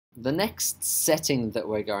The next setting that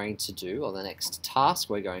we're going to do, or the next task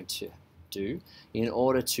we're going to do in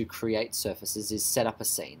order to create surfaces, is set up a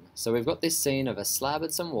scene. So we've got this scene of a slab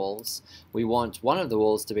and some walls. We want one of the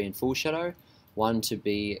walls to be in full shadow, one to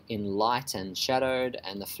be in light and shadowed,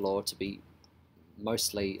 and the floor to be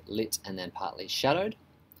mostly lit and then partly shadowed.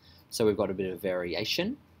 So we've got a bit of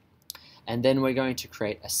variation. And then we're going to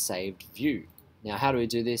create a saved view. Now, how do we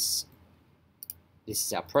do this? This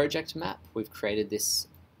is our project map. We've created this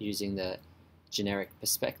using the generic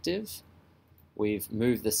perspective. We've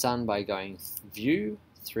moved the sun by going View,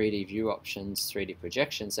 3D View Options, 3D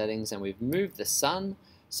Projection Settings, and we've moved the sun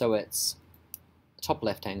so it's top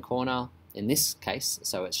left-hand corner, in this case,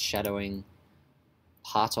 so it's shadowing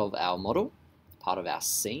part of our model, part of our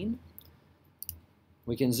scene.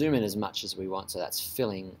 We can zoom in as much as we want, so that's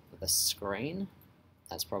filling the screen.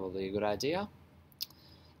 That's probably a good idea.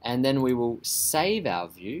 And then we will save our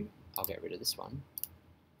view. I'll get rid of this one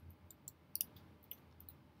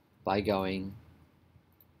by going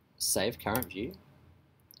Save Current View,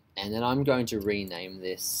 and then I'm going to rename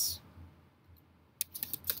this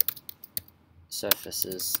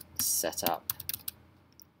Surfaces Setup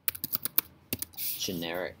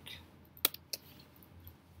Generic.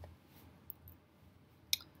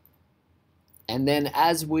 And then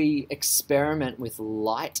as we experiment with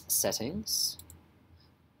light settings,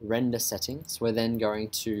 render settings, we're then going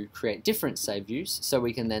to create different save views so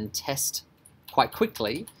we can then test quite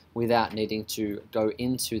quickly without needing to go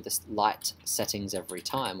into the light settings every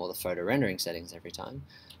time or the photo rendering settings every time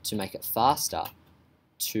to make it faster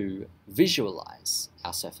to visualize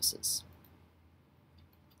our surfaces.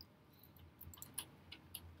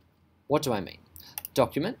 What do I mean?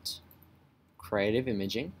 Document, Creative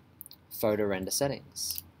Imaging, Photo Render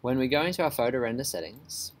Settings. When we go into our photo render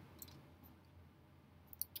settings,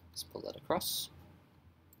 let's pull that across.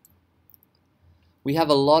 We have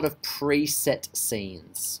a lot of preset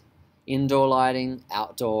scenes. Indoor lighting,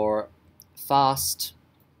 outdoor, fast,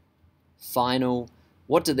 final.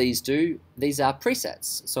 What do these do? These are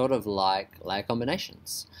presets, sort of like layer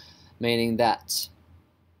combinations, meaning that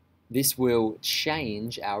this will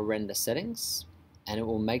change our render settings and it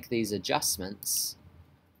will make these adjustments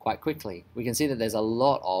quite quickly. We can see that there's a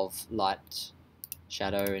lot of light,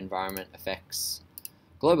 shadow, environment effects,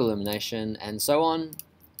 global illumination, and so on.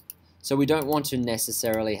 So we don't want to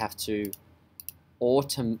necessarily have to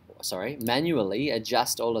manually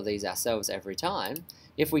adjust all of these ourselves every time.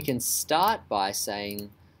 If we can start by saying,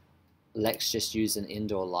 let's just use an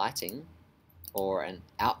indoor lighting or an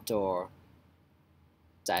outdoor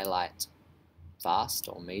daylight fast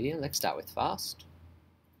or medium. Let's start with fast.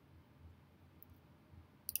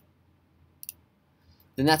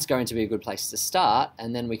 Then that's going to be a good place to start,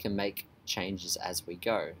 and then we can make changes as we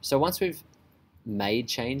go. So once we've made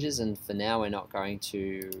changes, and for now we're not going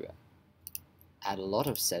to add a lot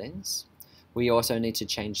of settings, we also need to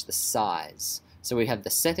change the size. So we have the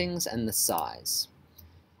settings and the size.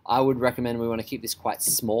 I would recommend we want to keep this quite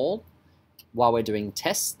small while we're doing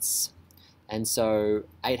tests, and so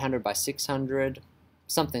 800 by 600,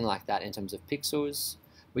 something like that in terms of pixels.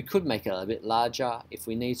 We could make it a bit larger if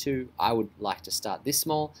we need to. I would like to start this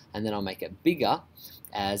small and then I'll make it bigger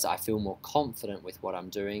as I feel more confident with what I'm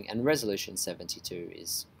doing, and resolution 72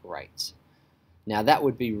 is great. Now that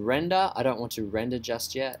would be render. I don't want to render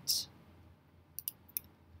just yet.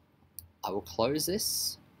 I will close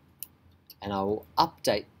this and I will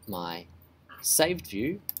update my saved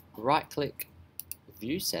view, right click,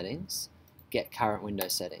 view settings, get current window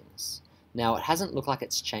settings. Now it hasn't looked like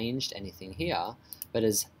it's changed anything here, but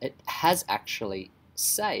as it has actually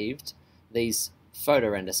saved these photo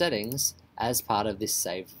render settings as part of this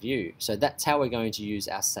saved view. So that's how we're going to use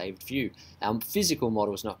our saved view. Our physical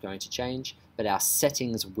model is not going to change, but our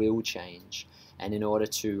settings will change. And in order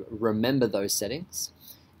to remember those settings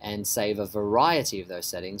and save a variety of those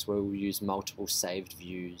settings, we will use multiple saved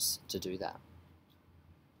views to do that.